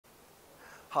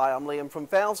Hi, I'm Liam from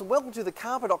Fowles and welcome to the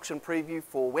carpet auction preview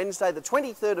for Wednesday the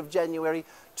 23rd of January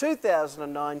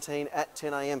 2019 at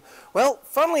 10 a.m. Well,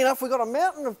 funnily enough, we've got a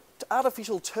mountain of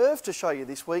artificial turf to show you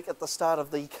this week at the start of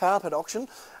the carpet auction.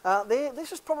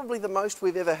 This is probably the most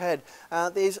we've ever had.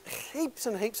 There's heaps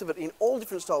and heaps of it in all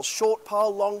different styles, short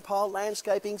pile, long pile,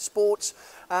 landscaping, sports,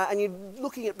 and you're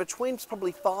looking at between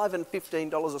probably $5 and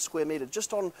 $15 a square metre,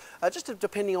 just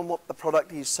depending on what the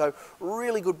product is. So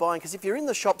really good buying, because if you're in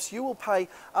the shops, you will pay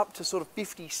up to sort of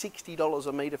 $50, $60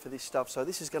 a metre for this stuff. So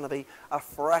this is going to be a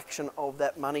fraction of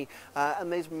that money,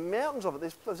 and there's mountains of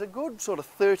it. There's a good sort of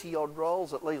 30 odd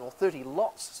rolls at least, or 30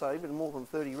 lots, so even more than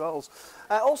 30 rolls.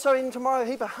 Also in tomorrow, a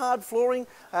heap of hard flooring.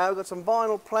 We've got some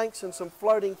vinyl planks and some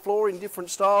floating floor in different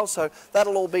styles, so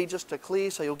that'll all be just to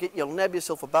clear, so you'll nab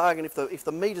yourself a bargain. If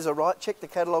the meters are right, check the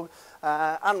catalogue,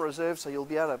 unreserved, so you'll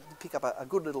be able to pick up a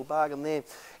good little bargain there.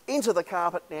 Into the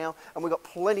carpet now, and we've got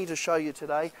plenty to show you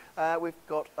today. We've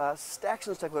got stacks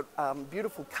and stacks. We've got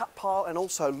beautiful cut pile and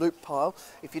also loop pile.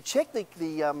 If you check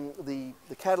the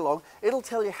catalogue, it'll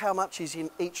tell you how much is in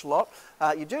each lot.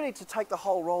 You do need to take the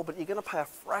whole roll, but you're going to pay a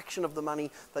fraction of the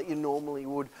money that you normally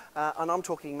would, and I'm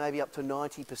talking maybe up to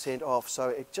 90% off.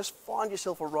 So just find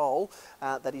yourself a roll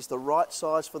that is the right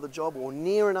size for the job, or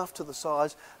near enough to the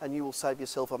size, and you will save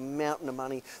yourself a mountain of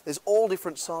money. There's all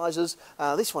different sizes.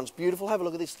 This one's beautiful. Have a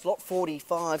look at this. Lot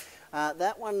 45.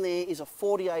 That one there is a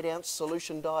 48-ounce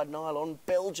solution dyed nylon,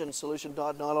 Belgian solution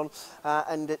dyed nylon,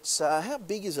 and it's, how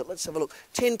big is it? Let's have a look.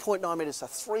 10.9 metres, so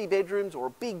 3 bedrooms, or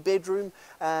a big bedroom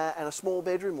and a small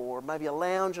bedroom, or maybe a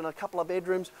lounge and a couple of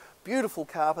bedrooms. Beautiful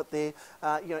carpet there.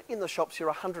 You know, in the shops you're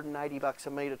 180 bucks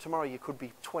a metre. Tomorrow you could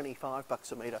be 25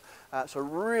 bucks a metre. So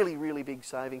really, really big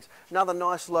savings. Another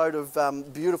nice load of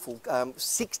beautiful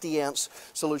 60-ounce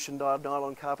solution dyed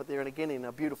nylon carpet there, and again in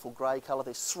a beautiful grey colour.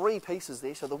 There's 3 pieces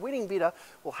there, so the winning bidder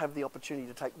will have the opportunity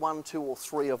to take 1, 2 or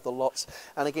 3 of the lots.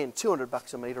 And again, 200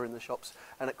 bucks a metre in the shops,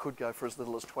 and it could go for as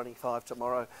little as 25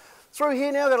 tomorrow. Through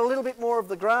here now, we've got a little bit more of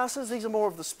the grasses. These are more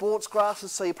of the sports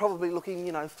grasses, so you're probably looking,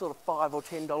 you know, sort of $5 or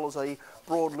 $10 a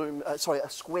broadloom, a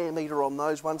square metre on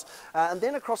those ones. And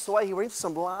then across the way here, we're into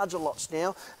some larger lots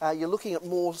now. You're looking at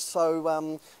more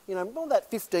so, you know, more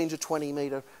that 15 to 20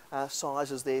 metre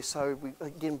sizes there. So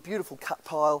again, beautiful cut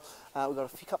pile. We've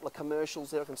got a couple of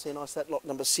commercials there. I can see a nice, that lot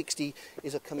number 60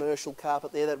 is a commercial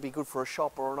carpet there. That'd be good for a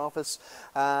shop or an office.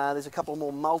 There's a couple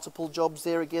more multiple jobs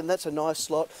there. Again, that's a nice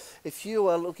slot. If you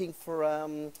are looking for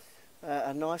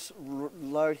a nice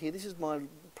load here, this is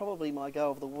probably my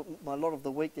go of my lot of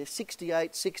the week. There's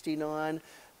 68, 69,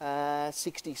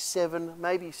 67,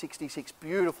 maybe 66.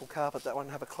 Beautiful carpet, that one.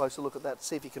 Have a closer look at that.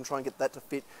 See if you can try and get that to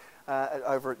fit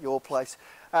over at your place.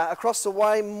 Across the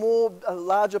way, more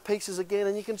larger pieces again,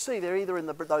 and you can see they're either in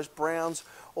those browns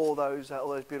or those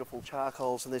beautiful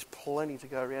charcoals, and there's plenty to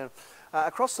go around.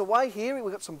 Across the way here,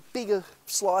 we've got some bigger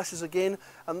slices again,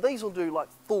 and these will do like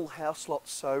full house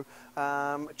lots, so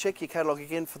check your catalogue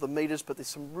again for the metres, but there's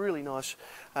some really nice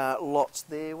lots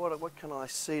there. What can I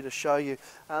see to show you?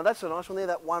 That's a nice one there,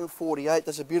 that 148.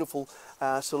 That's a beautiful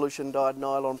solution dyed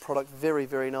nylon product, very,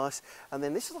 very nice. And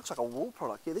then this looks like a wool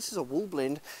product. Yeah, this is a wool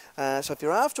blend. So if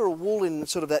you're after a wool in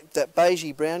sort of that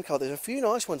beigey brown colour, there's a few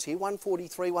nice ones here,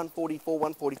 143, 144,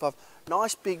 145.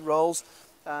 Nice big rolls.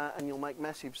 And you'll make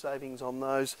massive savings on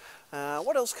those.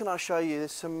 What else can I show you?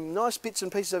 There's some nice bits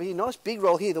and pieces over here. Nice big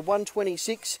roll here, the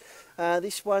 126.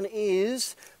 This one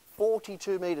is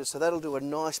 42 metres, so that'll do a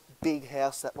nice big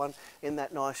house, that one, in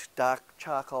that nice dark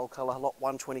charcoal colour. Lot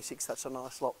 126, that's a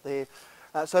nice lot there.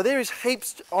 So there is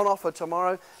heaps on offer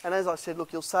tomorrow, and as I said,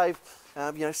 look, you'll save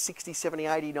you know, 60, 70,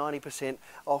 80, 90%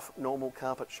 off normal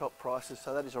carpet shop prices.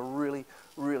 So that is a really,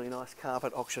 really nice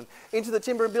carpet auction. Into the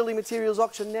timber and building materials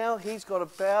auction now. He's got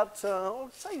about,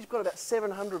 I'd say he's got about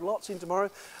 700 lots in tomorrow.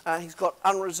 He's got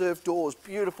unreserved doors,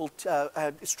 beautiful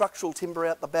structural timber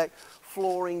out the back,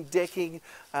 flooring, decking,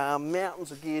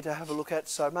 mountains of gear to have a look at,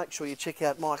 so make sure you check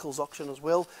out Michael's auction as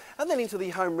well. And then into the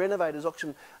home renovators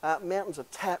auction, mountains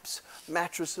of taps,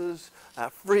 mattresses,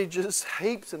 fridges,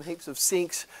 heaps and heaps of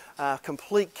sinks,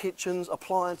 complete kitchens,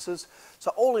 appliances.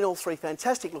 So all in all, 3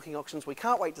 fantastic looking auctions. We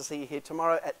can't wait to see you here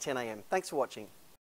tomorrow at 10 a.m. Thanks for watching.